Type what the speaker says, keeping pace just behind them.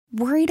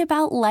Worried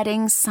about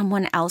letting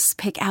someone else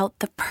pick out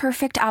the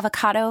perfect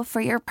avocado for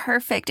your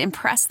perfect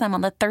impress them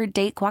on the third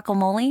date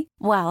guacamole?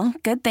 Well,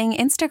 good thing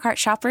Instacart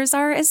shoppers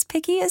are as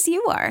picky as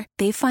you are.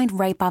 They find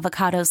ripe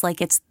avocados like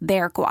it's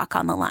their guac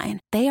on the line.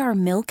 They are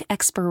milk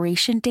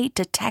expiration date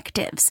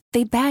detectives.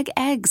 They bag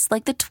eggs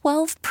like the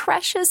 12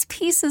 precious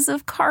pieces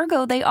of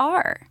cargo they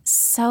are.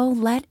 So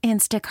let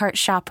Instacart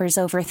shoppers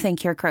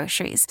overthink your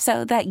groceries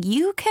so that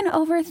you can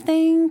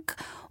overthink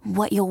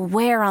what you'll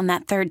wear on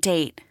that third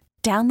date.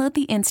 Download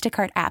the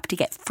Instacart app to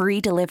get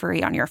free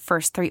delivery on your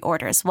first 3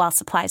 orders while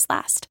supplies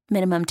last.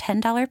 Minimum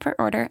 $10 per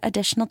order.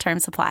 Additional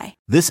terms apply.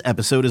 This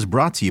episode is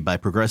brought to you by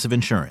Progressive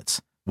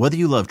Insurance. Whether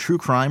you love true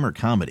crime or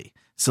comedy,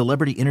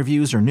 celebrity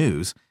interviews or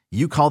news,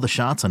 you call the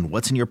shots on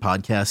what's in your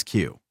podcast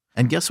queue.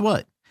 And guess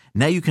what?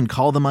 Now you can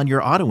call them on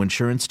your auto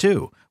insurance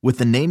too with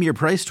the Name Your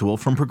Price tool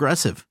from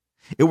Progressive.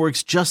 It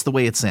works just the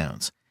way it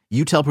sounds.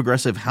 You tell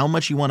Progressive how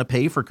much you want to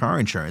pay for car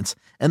insurance,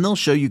 and they'll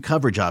show you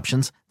coverage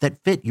options that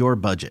fit your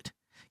budget.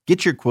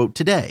 Get your quote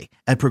today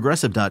at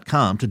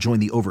Progressive.com to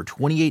join the over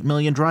 28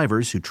 million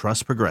drivers who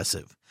trust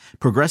Progressive.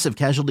 Progressive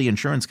Casualty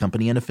Insurance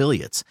Company and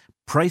Affiliates.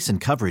 Price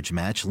and coverage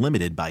match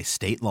limited by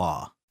state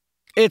law.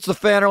 It's the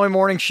Fan Early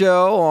Morning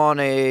Show on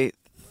a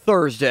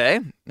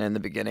Thursday in the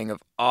beginning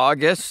of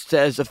August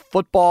as the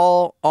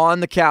football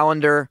on the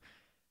calendar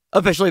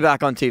officially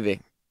back on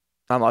TV.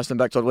 I'm Austin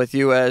Bechtold with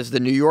you as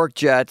the New York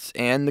Jets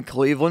and the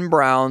Cleveland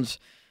Browns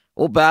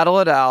will battle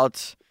it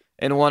out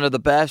in one of the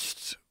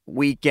best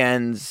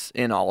weekends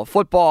in all of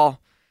football.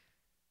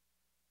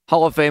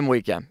 Hall of Fame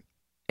weekend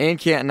in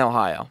Canton,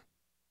 Ohio.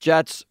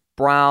 Jets,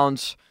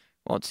 Browns,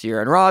 won't see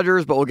Aaron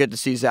Rodgers, but we'll get to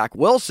see Zach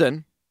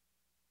Wilson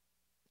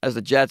as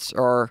the Jets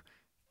are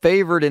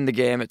favored in the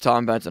game at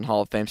Tom Benson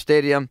Hall of Fame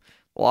Stadium.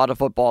 A lot of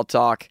football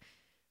talk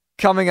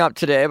coming up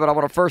today, but I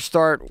want to first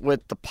start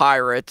with the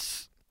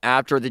Pirates.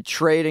 After the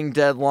trading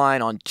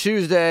deadline on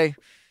Tuesday,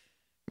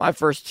 my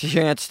first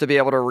chance to be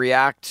able to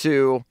react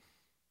to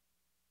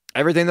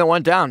everything that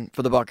went down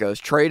for the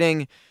Buccos.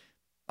 Trading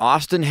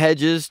Austin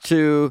Hedges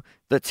to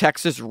the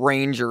Texas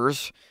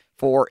Rangers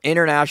for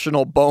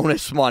international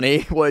bonus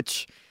money,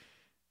 which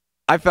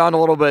I found a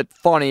little bit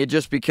funny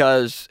just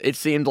because it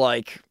seemed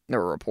like there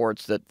were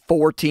reports that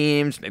 4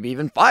 teams, maybe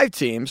even 5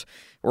 teams,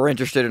 were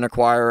interested in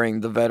acquiring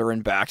the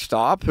veteran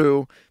backstop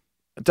who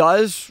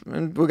does,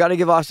 and we got to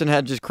give Austin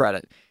Hedges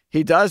credit,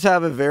 he does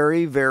have a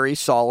very, very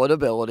solid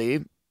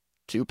ability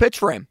to pitch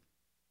frame.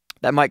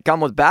 That might come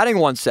with batting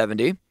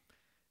 170.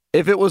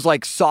 If it was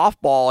like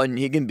softball and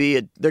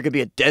there could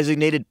be a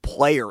designated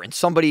player and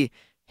somebody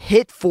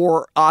hit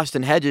for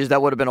Austin Hedges, that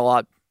would have been a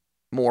lot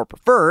more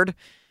preferred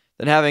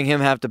than having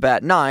him have to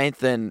bat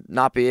 9th and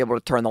not be able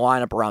to turn the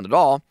lineup around at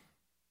all,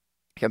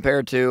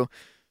 compared to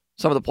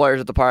some of the players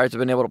that the Pirates have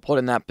been able to put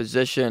in that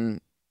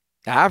position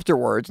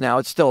afterwards. Now,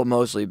 it's still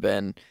mostly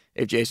been,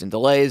 if Jason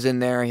DeLay is in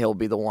there, he'll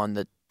be the one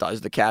that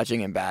does the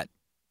catching and bats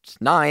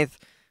 9th,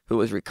 who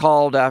was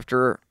recalled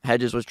after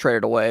Hedges was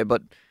traded away,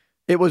 but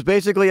it was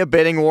basically a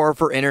bidding war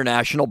for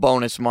international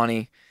bonus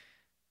money.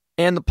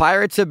 And the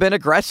Pirates have been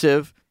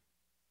aggressive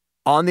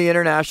on the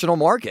international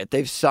market.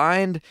 They've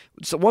signed,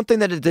 so one thing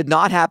that did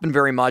not happen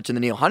very much in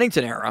the Neil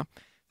Huntington era,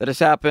 that has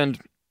happened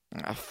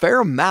a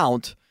fair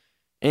amount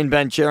in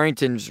Ben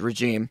Cherington's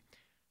regime,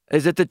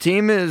 is that the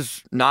team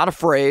is not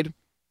afraid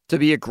to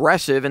be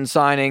aggressive in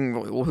signing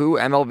who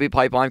MLB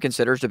Pipeline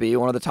considers to be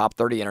one of the top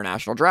 30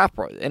 international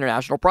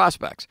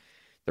prospects.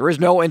 There is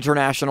no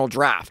international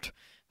draft.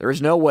 There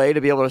is no way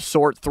to be able to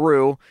sort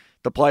through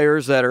the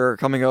players that are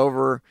coming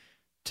over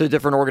to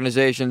different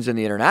organizations in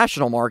the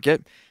international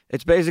market.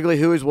 It's basically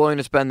who is willing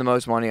to spend the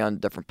most money on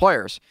different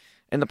players.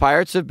 And the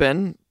Pirates have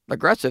been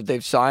aggressive.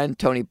 They've signed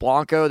Tony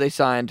Blanco. They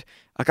signed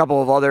a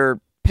couple of other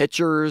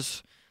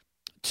pitchers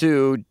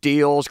to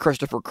deals,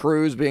 Christopher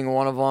Cruz being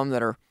one of them,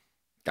 that are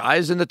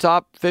guys in the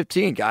top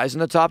 15, guys in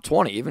the top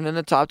 20, even in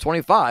the top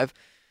 25.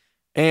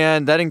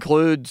 And that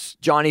includes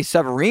Johnny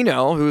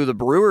Severino, who the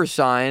Brewers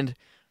signed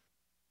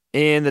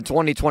in the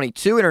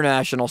 2022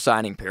 international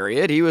signing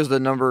period. He was the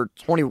number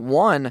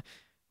 21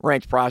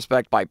 ranked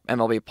prospect by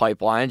MLB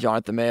Pipeline,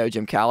 Jonathan Mayo,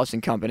 Jim Callis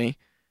and company,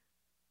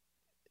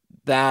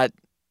 that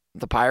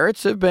the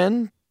Pirates have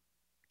been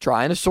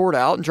trying to sort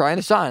out and trying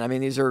to sign. I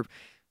mean, these are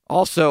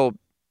also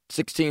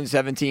 16,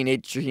 17,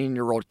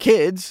 18-year-old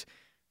kids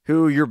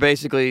who you're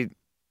basically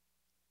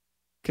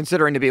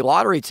considering to be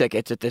lottery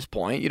tickets at this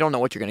point. You don't know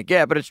what you're going to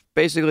get, but it's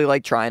basically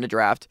like trying to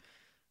draft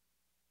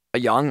a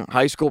young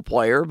high school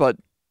player, but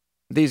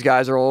these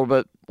guys are a little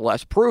bit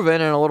less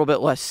proven and a little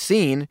bit less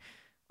seen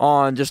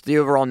on just the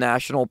overall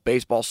national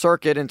baseball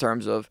circuit in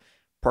terms of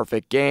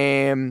perfect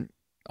game,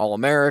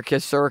 All-America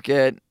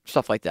circuit,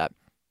 stuff like that.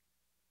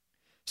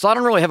 So I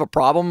don't really have a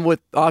problem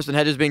with Austin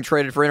Hedges being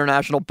traded for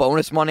international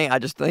bonus money. I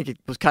just think it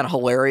was kind of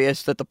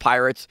hilarious that the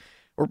Pirates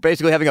were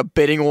basically having a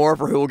bidding war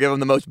for who will give them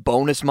the most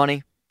bonus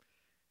money.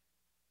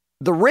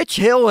 The Rich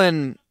Hill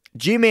and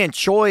Ji Man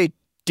Choi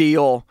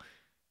deal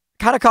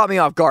kind of caught me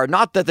off guard.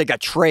 Not that they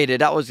got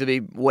traded. That was to be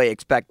way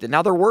expected.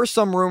 Now, there were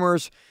some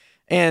rumors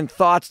and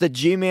thoughts that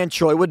Ji Man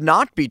Choi would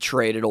not be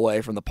traded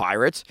away from the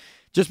Pirates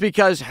just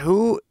because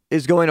who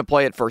is going to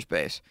play at first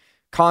base.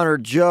 Connor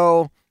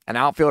Joe, an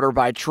outfielder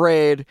by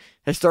trade,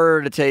 has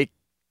started to take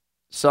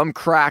some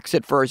cracks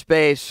at first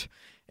base.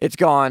 It's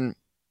gone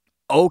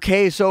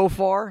okay so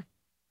far.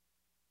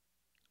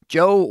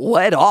 Joe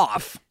led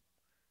off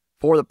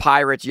for the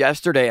Pirates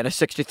yesterday in a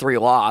 6-3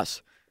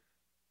 loss.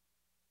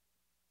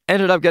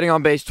 Ended up getting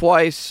on base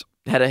twice,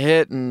 had a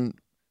hit and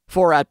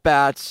 4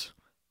 at-bats,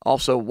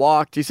 also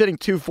walked. He's hitting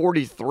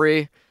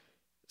 .243,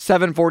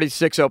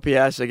 746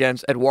 OPS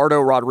against Eduardo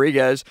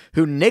Rodriguez,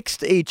 who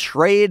nixed a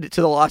trade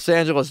to the Los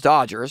Angeles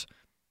Dodgers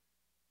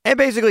and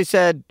basically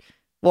said,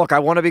 look, I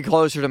want to be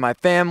closer to my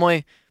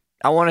family.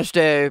 I want to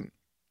stay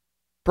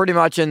pretty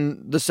much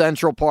in the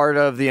central part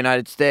of the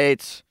United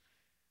States,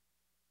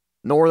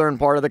 northern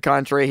part of the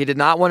country. He did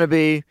not want to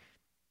be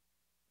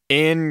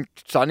in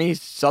sunny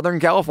Southern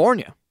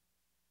California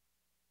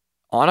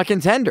on a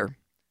contender.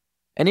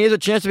 And he has a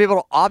chance to be able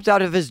to opt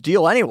out of his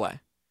deal anyway.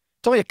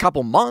 It's only a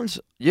couple months.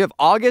 You have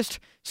August,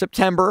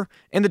 September,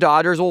 and the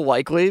Dodgers will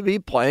likely be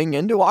playing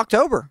into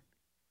October.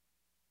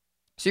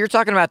 So you're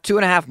talking about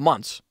 2.5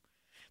 months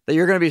that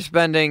you're going to be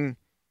spending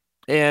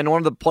in one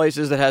of the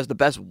places that has the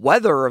best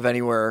weather of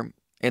anywhere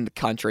in the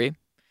country,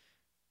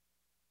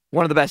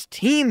 one of the best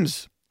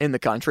teams in the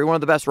country, one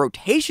of the best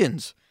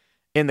rotations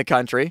in the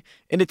country,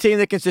 and a team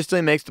that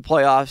consistently makes the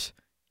playoffs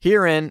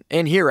year in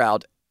and year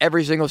out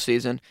every single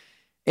season.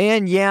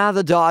 And yeah,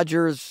 the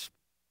Dodgers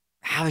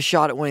have a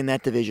shot at winning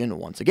that division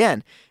once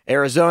again.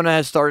 Arizona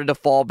has started to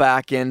fall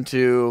back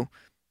into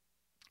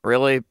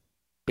really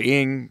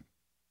being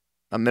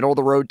a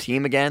middle-of-the-road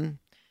team again.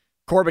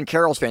 Corbin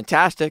Carroll's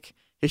fantastic.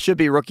 He should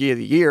be Rookie of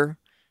the Year.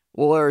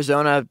 Will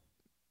Arizona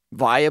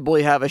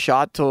viably have a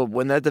shot to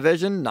win that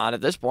division? Not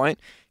at this point.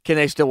 Can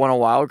they still win a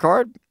wild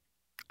card?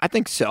 I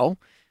think so.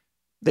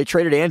 They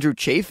traded Andrew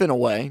Chafin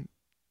away.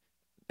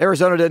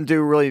 Arizona didn't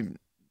do really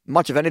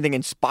much of anything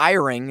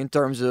inspiring in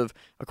terms of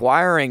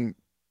acquiring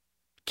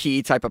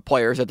key type of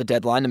players at the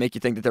deadline to make you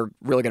think that they're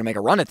really going to make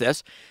a run at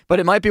this. But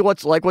it might be what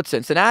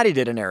Cincinnati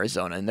did in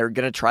Arizona, and they're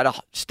going to try to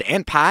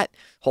stand pat,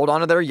 hold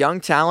on to their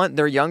young talent,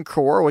 their young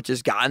core, which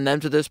has gotten them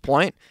to this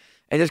point,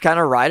 and just kind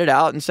of ride it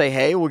out and say,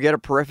 hey, we'll get a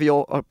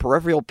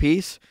peripheral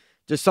piece,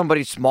 just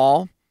somebody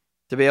small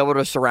to be able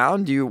to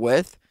surround you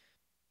with,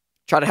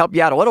 try to help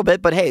you out a little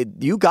bit, but hey,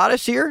 you got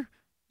us here,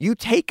 you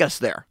take us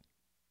there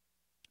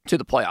to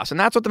the playoffs. And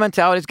that's what the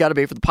mentality's got to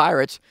be for the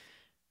Pirates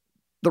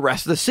the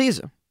rest of the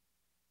season.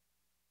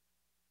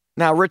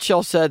 Now, Rich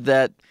Hill said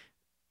that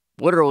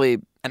literally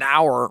an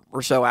hour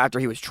or so after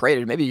he was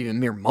traded, maybe even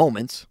mere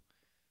moments,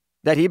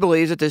 that he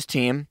believes that this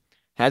team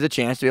has a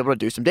chance to be able to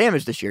do some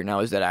damage this year. Now,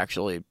 is that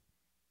actually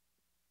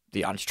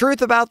the honest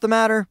truth about the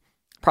matter?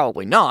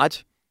 Probably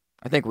not.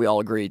 I think we all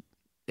agree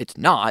it's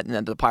not, and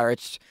that the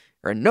Pirates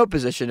are in no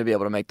position to be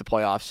able to make the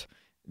playoffs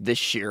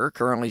this year,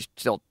 currently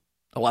still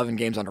 11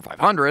 games under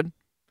 500.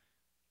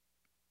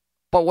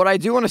 But what I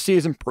do want to see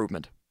is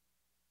improvement.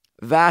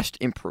 Vast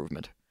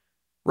improvement.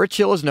 Rich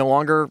Hill is no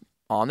longer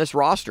on this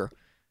roster.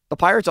 The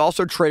Pirates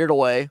also traded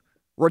away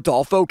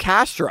Rodolfo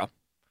Castro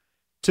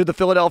to the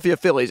Philadelphia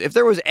Phillies. If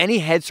there was any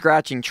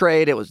head-scratching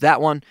trade, it was that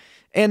one.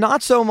 And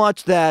not so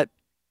much that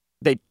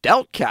they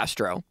dealt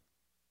Castro.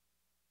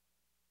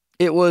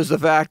 It was the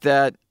fact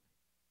that,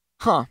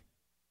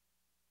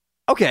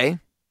 okay,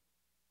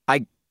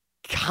 I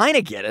kind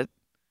of get it.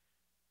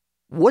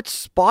 What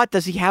spot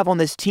does he have on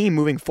this team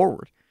moving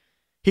forward?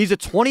 He's a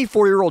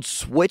 24-year-old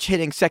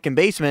switch-hitting second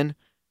baseman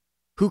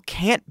who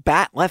can't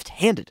bat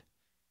left-handed.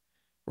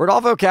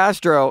 Rodolfo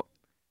Castro,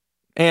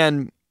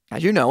 and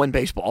as you know in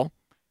baseball,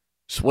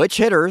 switch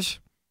hitters,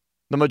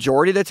 the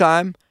majority of the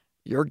time,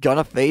 you're going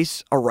to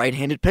face a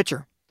right-handed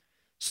pitcher.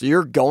 So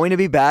you're going to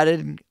be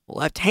batted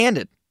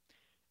left-handed.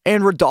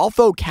 And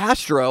Rodolfo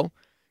Castro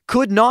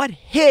could not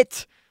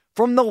hit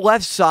from the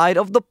left side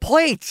of the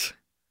plate.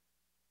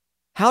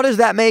 How does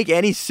that make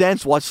any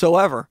sense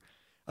whatsoever?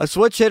 A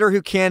switch hitter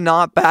who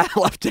cannot bat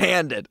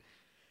left-handed.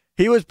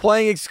 He was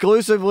playing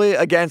exclusively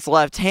against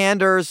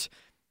left-handers,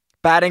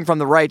 batting from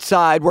the right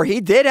side, where he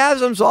did have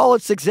some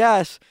solid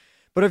success.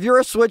 But if you're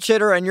a switch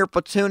hitter and you're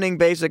platooning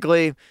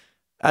basically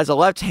as a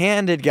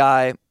left-handed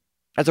guy,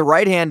 as a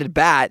right-handed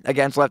bat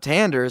against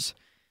left-handers,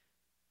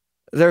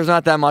 there's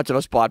not that much of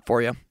a spot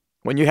for you.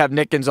 When you have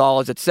Nick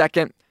Gonzalez at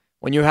second,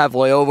 when you have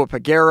Leovo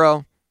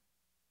Peguero,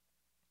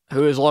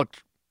 who has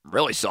looked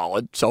really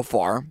solid so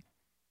far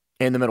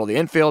in the middle of the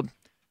infield,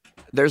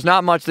 there's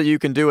not much that you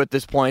can do at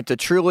this point to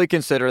truly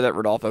consider that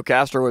Rodolfo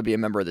Castro would be a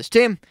member of this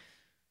team.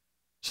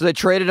 So they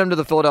traded him to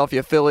the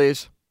Philadelphia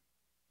Phillies.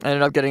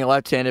 Ended up getting a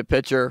left-handed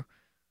pitcher.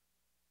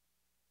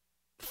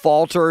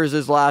 Falter is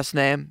his last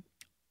name.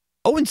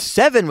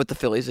 0-7 with the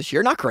Phillies this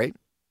year. Not great.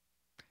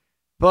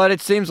 But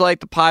it seems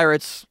like the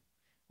Pirates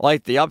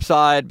like the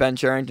upside. Ben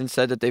Cherington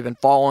said that they've been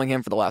following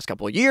him for the last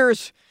couple of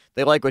years.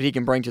 They like what he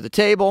can bring to the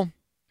table.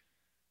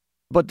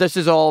 But this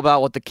is all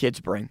about what the kids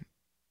bring.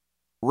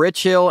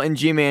 Rich Hill and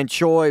Ji Man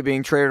Choi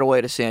being traded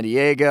away to San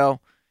Diego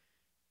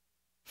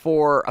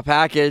for a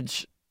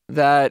package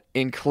that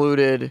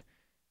included,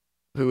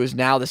 who is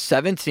now the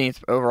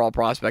 17th overall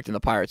prospect in the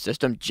Pirates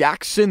system,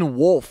 Jackson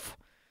Wolf,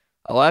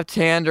 a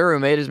left-hander who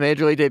made his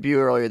major league debut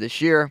earlier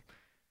this year.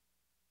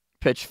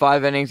 Pitched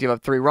 5 innings, gave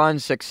up 3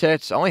 runs, 6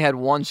 hits. Only had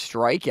 1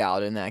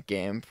 strikeout in that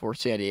game for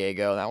San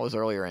Diego. That was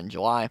earlier in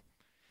July.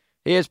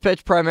 He has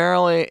pitched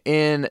primarily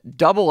in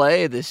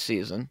Double-A this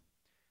season,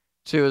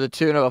 to the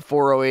tune of a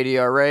 4.08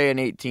 ERA in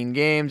 18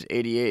 games,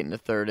 88 in the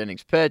third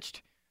innings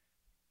pitched.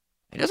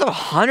 He does have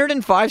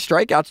 105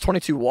 strikeouts,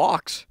 22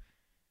 walks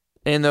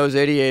in those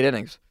 88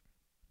 innings.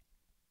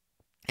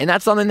 And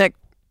that's something that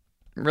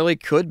really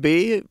could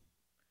be, I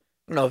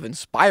don't know if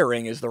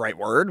inspiring is the right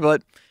word,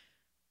 but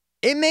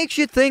it makes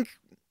you think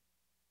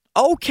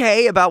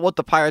okay about what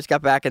the Pirates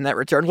got back in that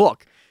return.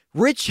 Look,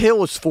 Rich Hill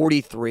was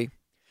 43.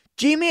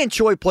 Ji Man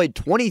Choi played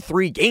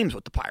 23 games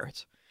with the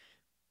Pirates.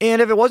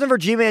 And if it wasn't for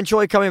Ji Man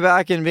Choi coming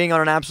back and being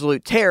on an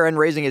absolute tear and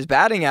raising his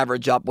batting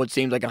average up what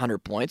seemed like 100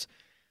 points,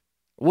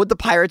 would the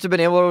Pirates have been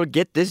able to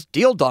get this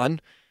deal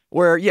done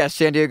where, yes,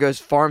 San Diego's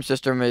farm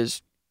system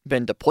has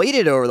been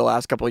depleted over the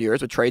last couple of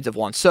years with trades of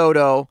Juan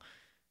Soto,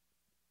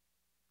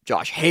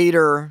 Josh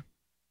Hader,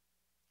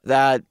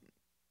 that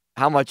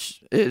how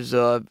much is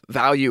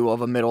value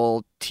of a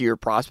middle-tier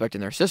prospect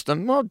in their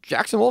system? Well,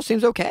 Jackson Wolf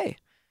seems okay.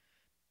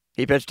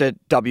 He pitched at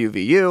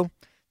WVU.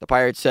 The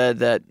Pirates said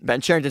that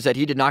Ben Cherington said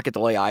he did not get to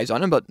lay eyes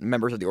on him, but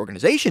members of the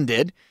organization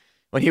did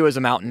when he was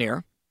a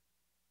Mountaineer.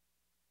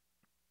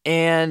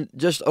 And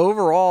just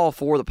overall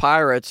for the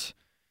Pirates,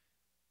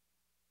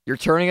 you're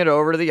turning it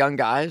over to the young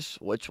guys,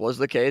 which was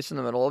the case in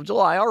the middle of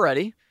July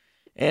already.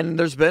 And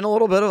there's been a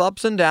little bit of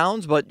ups and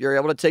downs, but you're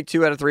able to take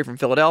 2 out of 3 from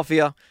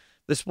Philadelphia.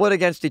 The split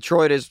against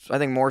Detroit is, I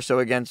think, more so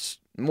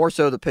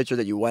the pitcher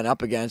that you went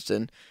up against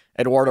and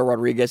Eduardo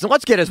Rodriguez. And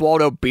let's get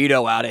Oswaldo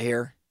Beto out of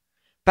here.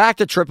 Back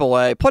to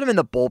AAA. Put him in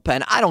the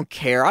bullpen. I don't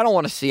care. I don't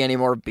want to see any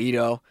more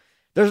Beto.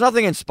 There's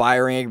nothing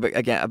inspiring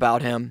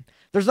about him.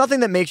 There's nothing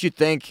that makes you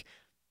think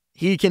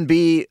he can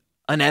be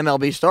an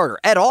MLB starter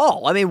at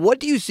all. I mean, what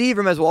do you see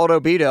from Oswaldo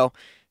Beto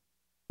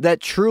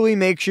that truly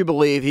makes you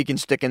believe he can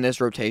stick in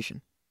this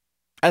rotation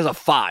as a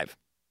 5?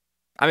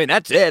 I mean,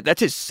 that's it.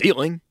 That's his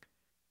ceiling.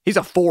 He's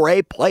a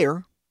 4A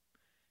player.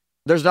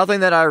 There's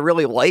nothing that I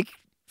really like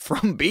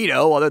from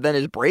Beto other than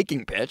his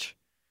breaking pitch.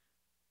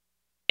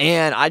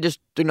 And I just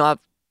do not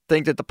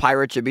think that the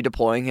Pirates should be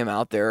deploying him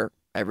out there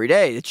every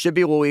day. It should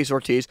be Luis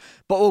Ortiz.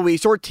 But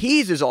Luis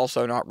Ortiz is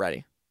also not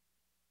ready.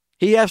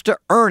 He has to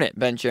earn it,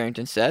 Ben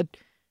Cherington said.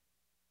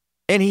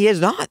 And he is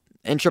not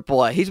in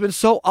AAA. He's been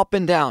so up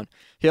and down.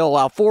 He'll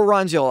allow 4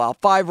 runs. He'll allow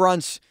 5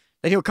 runs.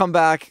 Then he'll come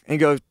back and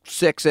go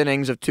 6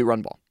 innings of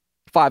 2-run ball.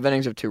 5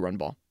 innings of 2-run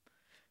ball.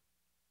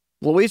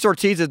 Luis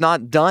Ortiz has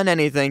not done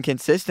anything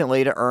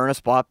consistently to earn a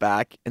spot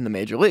back in the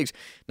major leagues.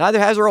 Neither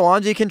has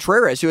Roansy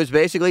Contreras, who has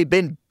basically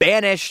been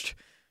banished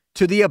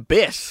to the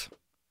abyss.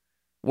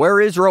 Where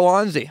is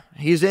Roansy?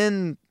 He's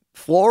in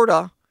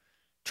Florida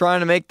trying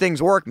to make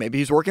things work. Maybe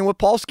he's working with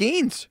Paul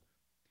Skeens.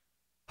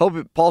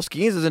 Hope Paul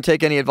Skeens doesn't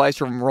take any advice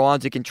from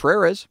Roansy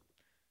Contreras.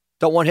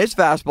 Don't want his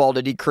fastball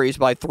to decrease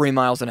by 3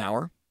 miles an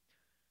hour.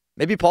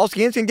 Maybe Paul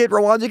Skeens can get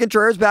Roansy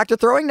Contreras back to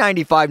throwing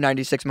 95,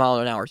 96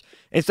 miles an hour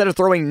instead of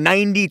throwing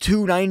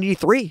 92,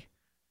 93,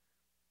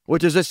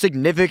 which is a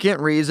significant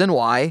reason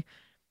why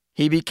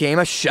he became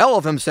a shell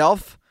of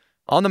himself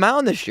on the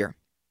mound this year.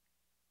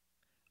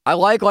 I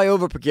like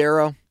Liover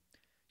Peguero.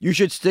 You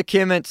should stick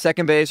him at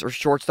second base or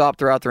shortstop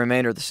throughout the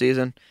remainder of the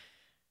season.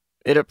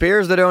 It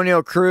appears that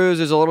Oneil Cruz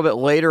is a little bit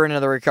later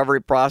into the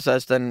recovery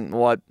process than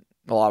what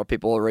a lot of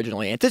people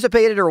originally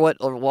anticipated, or what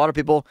a lot of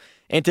people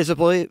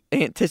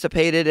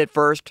anticipated at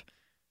first,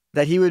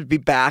 that he would be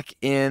back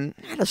in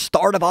the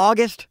start of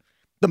August,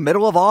 the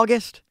middle of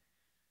August.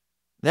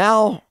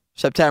 Now,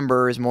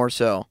 September is more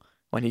so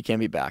when he can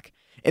be back.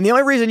 And the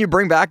only reason you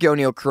bring back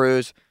Oneil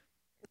Cruz,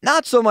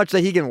 not so much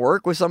that he can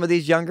work with some of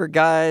these younger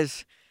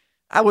guys.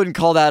 I wouldn't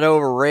call that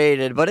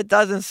overrated, but it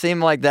doesn't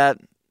seem like that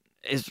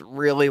is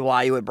really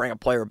why you would bring a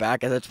player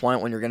back at this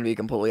point when you're going to be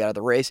completely out of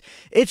the race.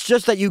 It's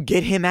just that you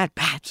get him at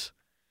bats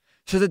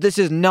so that this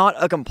is not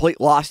a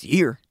complete lost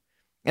year.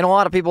 And a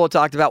lot of people have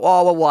talked about,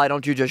 well, why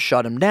don't you just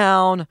shut him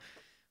down?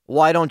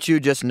 Why don't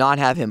you just not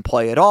have him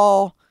play at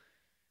all?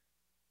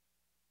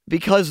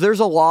 Because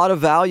there's a lot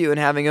of value in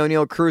having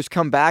Oneil Cruz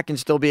come back and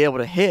still be able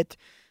to hit.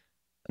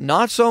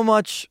 Not so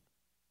much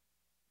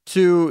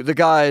to the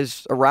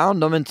guys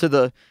around him and to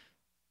the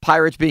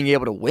Pirates being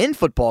able to win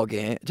football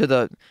games, to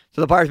the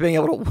Pirates being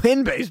able to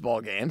win baseball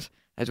games,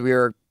 as we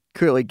are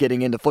clearly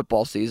getting into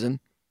football season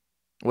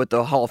with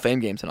the Hall of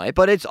Fame game tonight.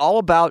 But it's all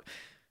about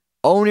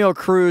Oneil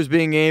Cruz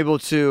being able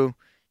to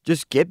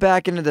just get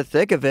back into the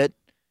thick of it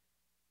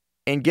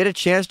and get a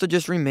chance to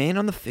just remain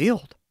on the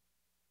field.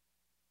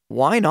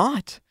 Why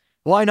not?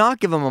 Why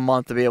not give him a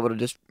month to be able to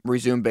just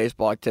resume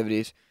baseball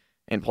activities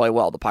and play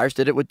well? The Pirates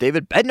did it with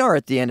David Bednar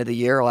at the end of the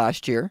year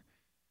last year.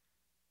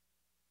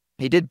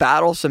 He did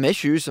battle some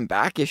issues, some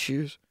back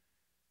issues,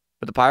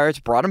 but the Pirates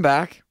brought him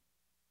back,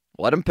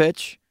 let him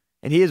pitch,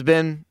 and he has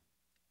been,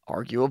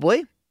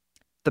 arguably,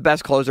 the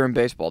best closer in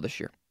baseball this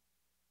year.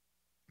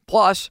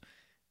 Plus,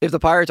 if the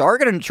Pirates are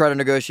going to try to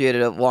negotiate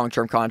a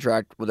long-term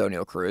contract with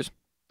Oneil Cruz,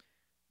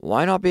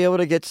 why not be able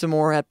to get some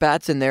more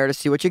at-bats in there to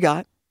see what you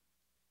got?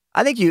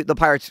 I think the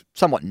Pirates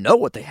somewhat know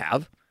what they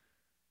have.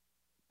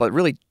 But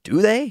really,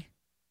 do they?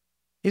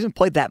 He hasn't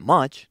played that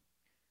much.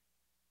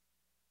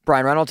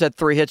 Brian Reynolds had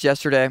 3 hits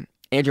yesterday.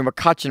 Andrew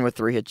McCutchen with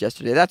 3 hits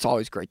yesterday. That's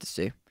always great to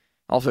see.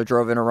 Also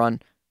drove in a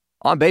run.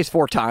 On base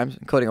 4 times,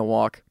 including a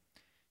walk.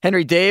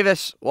 Henry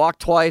Davis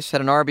walked twice,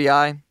 had an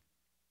RBI.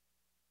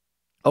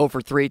 0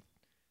 for 3.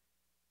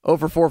 0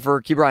 for 4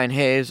 for Ke'Bryan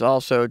Hayes.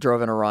 Also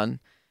drove in a run.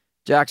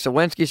 Jack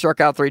Sawinski struck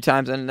out 3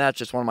 times, and that's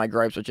just one of my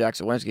gripes with Jack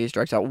Sawinski. He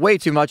strikes out way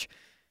too much.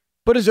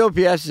 But his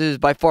OPS is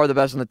by far the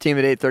best on the team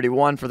at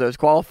 831 for those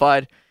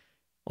qualified.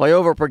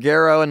 Liover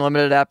Peguero in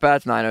limited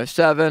at-bats,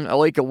 907.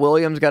 Alika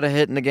Williams got a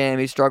hit in the game.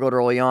 He struggled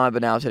early on,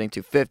 but now is hitting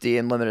 250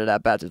 in limited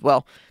at-bats as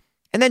well.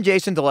 And then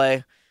Jason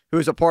DeLay, who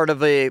is a part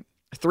of a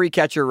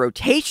 3-catcher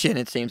rotation,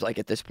 it seems like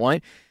at this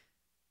point,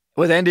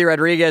 with Andy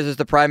Rodriguez as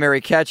the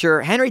primary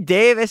catcher. Henry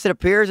Davis, it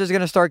appears, is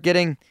going to start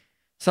getting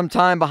some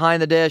time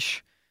behind the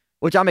dish,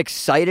 which I'm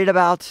excited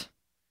about.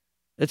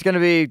 It's going to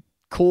be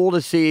cool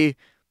to see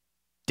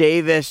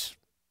Davis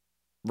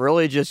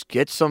really just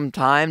get some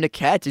time to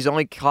catch. He's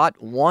only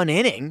caught 1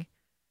 inning.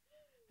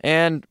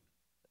 And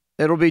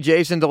it'll be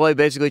Jason DeLay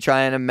basically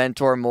trying to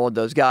mentor and mold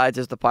those guys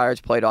as the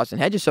Pirates played Austin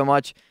Hedges so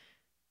much,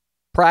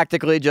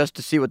 practically just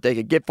to see what they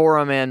could get for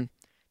him and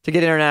to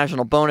get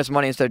international bonus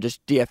money instead of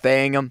just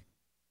DFAing him.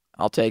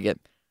 I'll take it.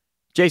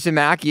 Jason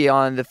Mackey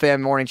on the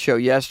Fan Morning Show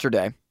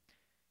yesterday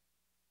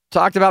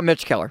talked about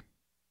Mitch Keller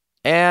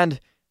and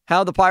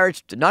how the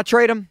Pirates did not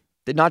trade him,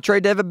 did not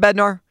trade David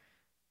Bednar.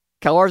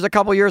 Keller has a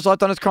couple years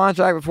left on his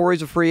contract before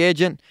he's a free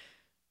agent.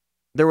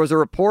 There was a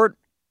report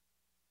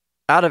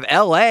out of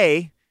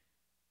L.A.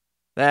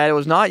 that it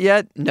was not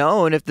yet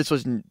known if this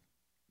was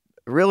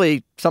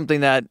really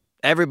something that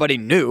everybody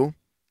knew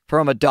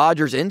from a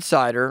Dodgers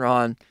insider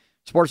on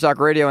Sports Talk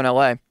Radio in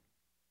L.A.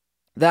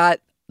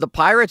 that the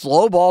Pirates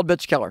lowballed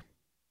Mitch Keller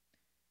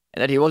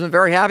and that he wasn't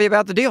very happy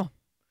about the deal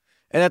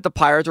and that the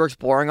Pirates were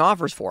exploring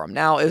offers for him.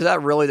 Now, is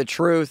that really the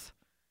truth?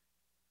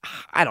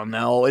 I don't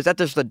know. Is that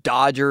just the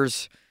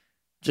Dodgers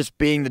just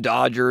being the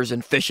Dodgers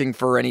and fishing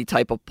for any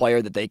type of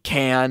player that they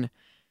can?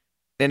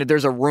 And if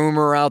there's a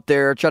rumor out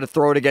there, try to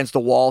throw it against the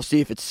wall, see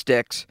if it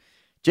sticks.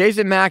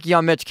 Jason Mackey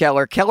on Mitch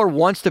Keller. Keller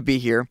wants to be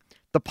here.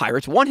 The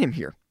Pirates want him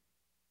here.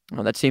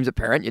 Well, that seems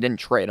apparent. You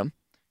didn't trade him.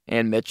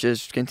 And Mitch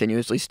has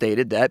continuously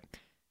stated that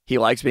he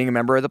likes being a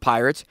member of the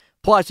Pirates.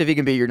 Plus, if he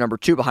can be your number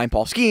 2 behind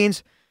Paul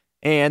Skeens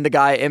and the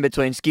guy in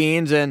between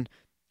Skeens and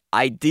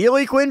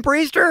ideally Quinn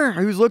Priester,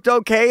 who's looked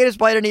okay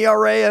despite an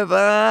ERA of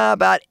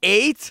about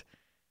 8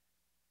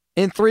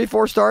 in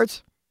 3-4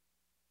 starts.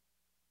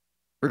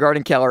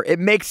 Regarding Keller, it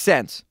makes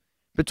sense.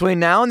 Between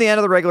now and the end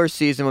of the regular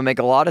season, it would make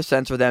a lot of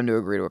sense for them to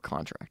agree to a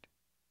contract.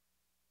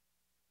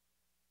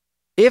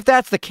 If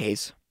that's the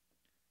case,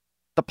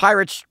 the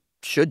Pirates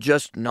should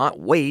just not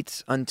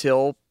wait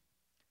until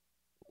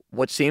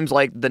what seems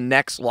like the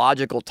next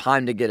logical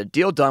time to get a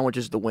deal done, which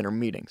is the winter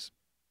meetings.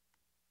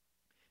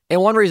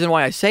 And one reason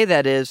why I say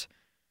that is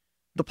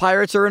the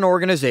Pirates are an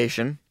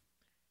organization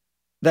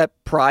that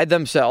pride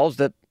themselves,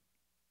 that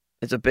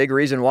it's a big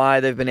reason why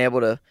they've been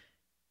able to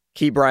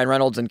keep Brian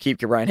Reynolds and keep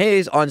Ke'Bryan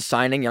Hayes on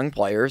signing young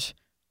players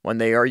when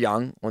they are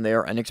young, when they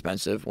are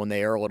inexpensive, when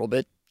they are a little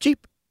bit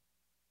cheap.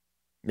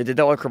 They did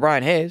that with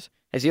Ke'Bryan Hayes.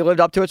 Has he lived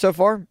up to it so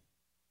far?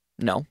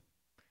 No.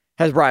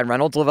 Has Brian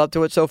Reynolds lived up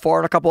to it so far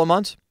in a couple of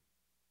months?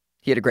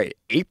 He had a great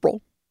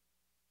April.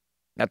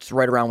 That's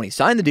right around when he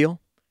signed the deal.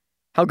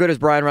 How good has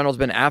Brian Reynolds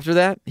been after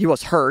that? He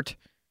was hurt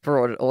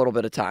for a little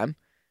bit of time.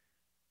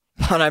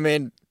 But, I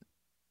mean,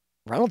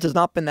 Reynolds has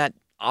not been that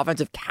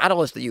offensive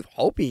catalyst that you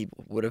hope he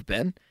would have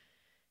been.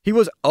 He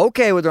was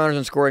okay with runners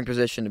in scoring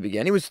position to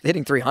begin. He was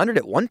hitting 300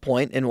 at one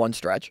point in one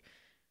stretch.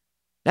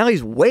 Now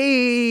he's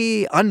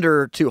way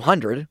under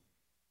 200,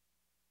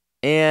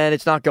 and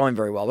it's not going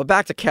very well. But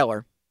back to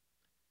Keller.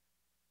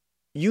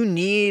 You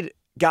need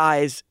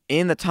guys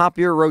in the top of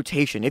your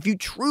rotation. If you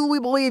truly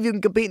believe you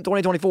can compete in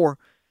 2024,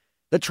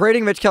 the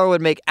trading Mitch Keller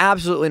would make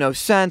absolutely no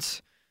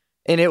sense,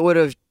 and it would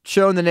have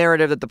shown the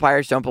narrative that the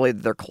Pirates don't believe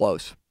that they're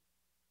close.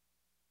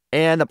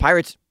 And the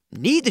Pirates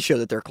need to show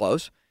that they're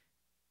close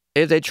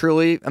if they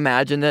truly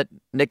imagine that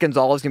Nick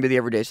Gonzalez can be the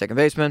everyday second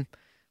baseman.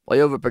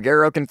 Liover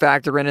Peguero can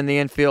factor in the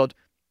infield.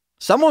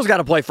 Someone's got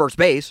to play first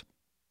base.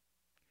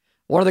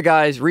 One of the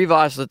guys,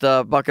 Rivas, that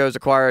the Buccos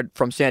acquired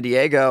from San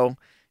Diego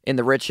in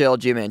the Rich Hill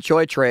Ji Man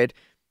Choi trade,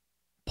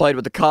 played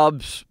with the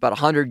Cubs about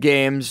 100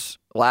 games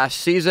last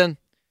season.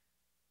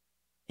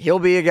 He'll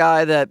be a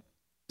guy that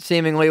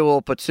seemingly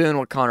will platoon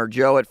with Connor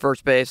Joe at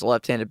first base, a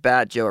left-handed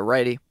bat, Joe at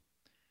righty.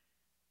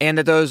 And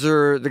that those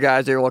are the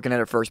guys they were looking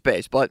at first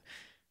base. But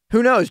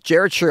who knows?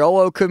 Jared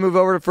Chiolo could move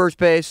over to first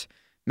base.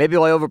 Maybe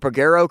Liover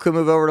Peguero could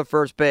move over to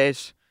first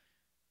base.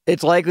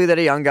 It's likely that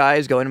a young guy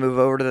is going to move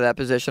over to that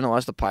position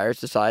unless the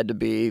Pirates decide to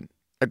be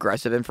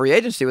aggressive in free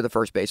agency with a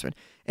first baseman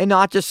and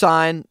not just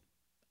sign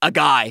a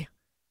guy.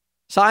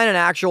 Sign an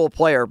actual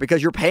player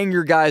because you're paying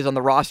your guys on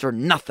the roster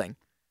nothing.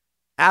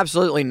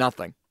 Absolutely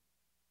nothing.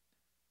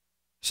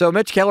 So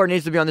Mitch Keller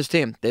needs to be on this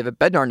team. David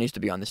Bednar needs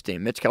to be on this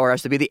team. Mitch Keller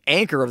has to be the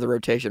anchor of the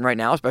rotation right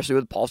now, especially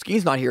with Paul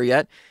Skeens not here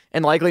yet,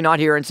 and likely not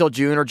here until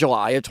June or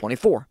July of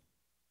 24.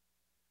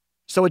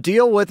 So a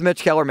deal with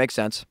Mitch Keller makes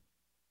sense,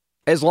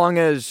 as long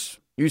as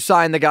you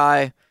sign the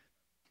guy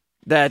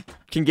that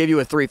can give you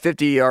a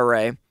 3.50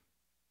 ERA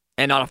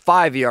and not a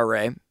 5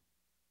 ERA.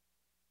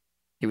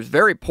 He was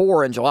very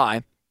poor in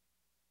July.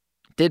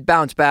 Did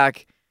bounce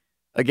back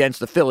against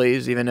the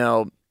Phillies, even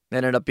though it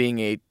ended up being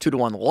a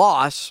 2-1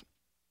 loss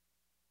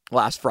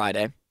last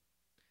Friday.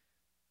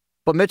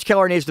 But Mitch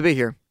Keller needs to be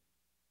here.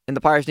 And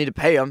the Pirates need to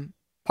pay him,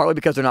 partly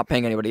because they're not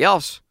paying anybody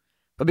else,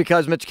 but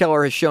because Mitch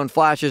Keller has shown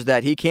flashes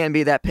that he can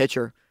be that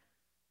pitcher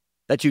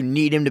that you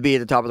need him to be at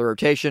the top of the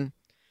rotation.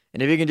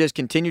 And if he can just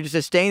continue to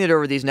sustain it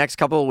over these next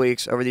couple of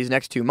weeks, over these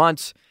next 2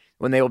 months,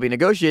 when they will be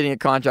negotiating a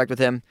contract with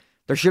him,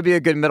 there should be a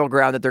good middle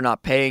ground that they're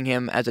not paying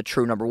him as a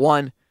true number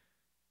 1,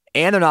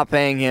 and they're not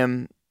paying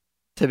him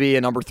to be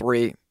a number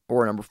 3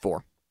 or a number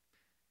 4.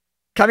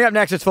 Coming up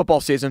next, it's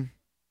football season.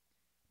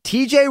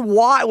 TJ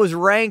Watt was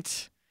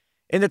ranked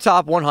in the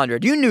top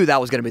 100. You knew that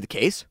was going to be the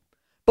case.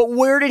 But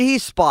where did he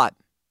spot?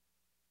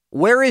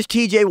 Where is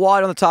TJ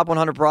Watt on the top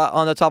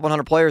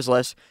 100 players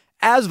list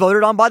as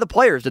voted on by the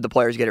players? Did the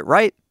players get it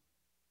right?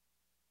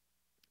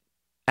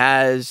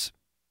 As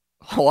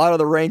a lot of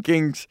the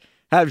rankings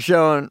have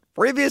shown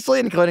previously,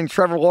 including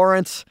Trevor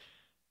Lawrence,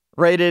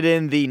 rated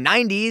in the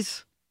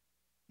 90s.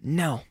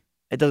 No,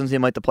 it doesn't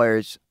seem like the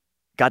players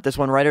got this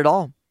one right at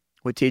all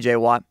with TJ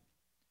Watt.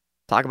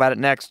 Talk about it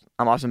next.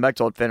 I'm Austin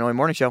Bechtold, Fan Only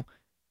Morning Show,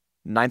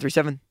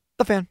 937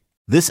 The Fan.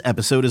 This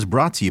episode is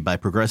brought to you by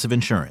Progressive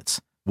Insurance.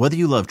 Whether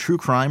you love true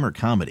crime or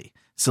comedy,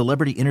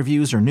 celebrity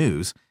interviews or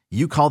news,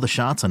 you call the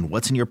shots on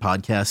what's in your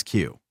podcast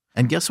queue.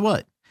 And guess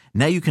what?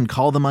 Now you can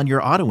call them on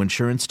your auto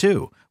insurance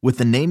too with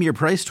the Name Your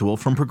Price tool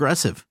from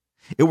Progressive.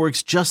 It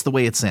works just the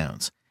way it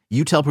sounds.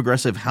 You tell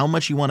Progressive how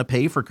much you want to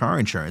pay for car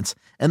insurance,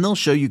 and they'll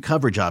show you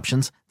coverage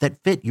options that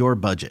fit your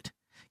budget.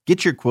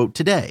 Get your quote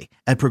today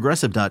at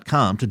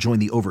Progressive.com to join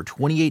the over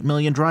 28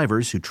 million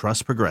drivers who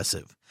trust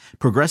Progressive.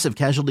 Progressive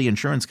Casualty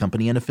Insurance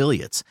Company and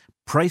Affiliates.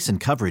 Price and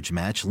coverage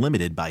match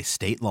limited by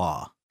state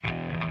law.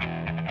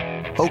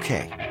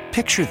 Okay,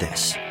 picture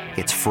this.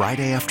 It's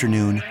Friday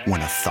afternoon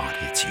when a thought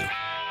hits you.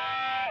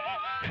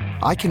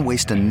 I can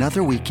waste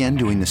another weekend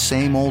doing the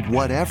same old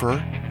whatever,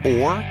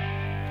 or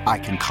I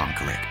can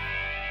conquer it.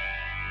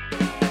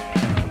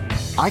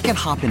 I can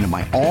hop into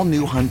my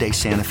all-new Hyundai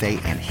Santa Fe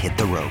and hit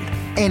the road.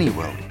 Any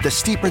road. The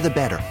steeper, the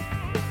better.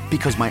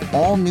 Because my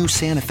all-new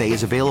Santa Fe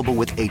is available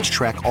with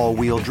H-Track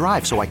all-wheel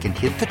drive, so I can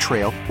hit the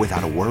trail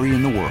without a worry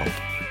in the world.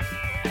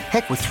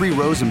 Heck, with 3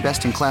 rows and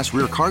best-in-class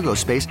rear cargo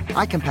space,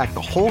 I can pack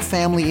the whole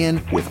family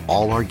in with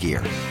all our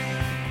gear.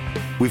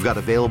 We've got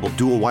available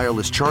dual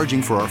wireless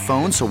charging for our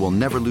phones, so we'll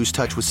never lose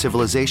touch with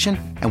civilization,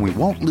 and we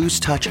won't lose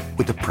touch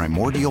with the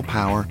primordial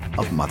power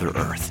of Mother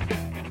Earth.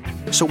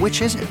 So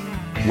which is it?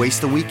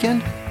 Waste the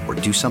weekend or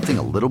do something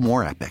a little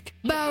more epic?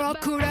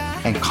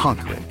 And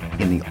conquer it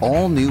in the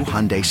all-new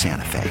Hyundai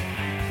Santa Fe.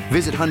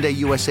 Visit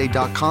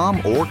HyundaiUSA.com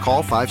or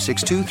call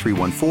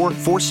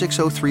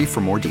 562-314-4603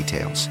 for more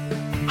details.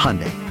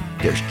 Hyundai,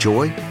 there's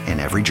joy in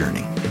every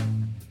journey.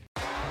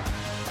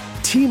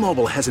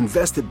 T-Mobile has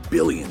invested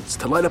billions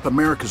to light up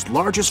America's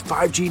largest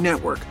 5G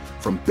network,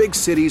 from big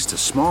cities to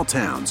small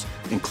towns,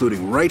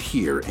 including right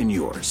here in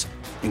yours.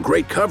 And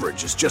great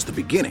coverage is just the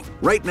beginning.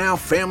 Right now,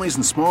 families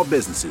and small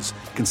businesses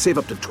can save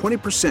up to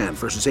 20%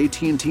 versus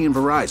AT&T and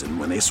Verizon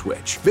when they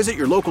switch. Visit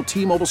your local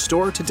T-Mobile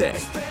store today.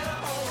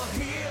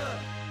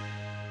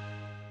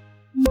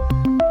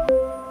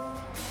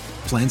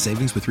 Plan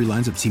savings with 3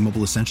 lines of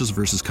T-Mobile Essentials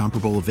versus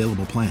comparable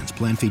available plans.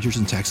 Plan features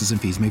and taxes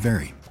and fees may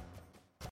vary.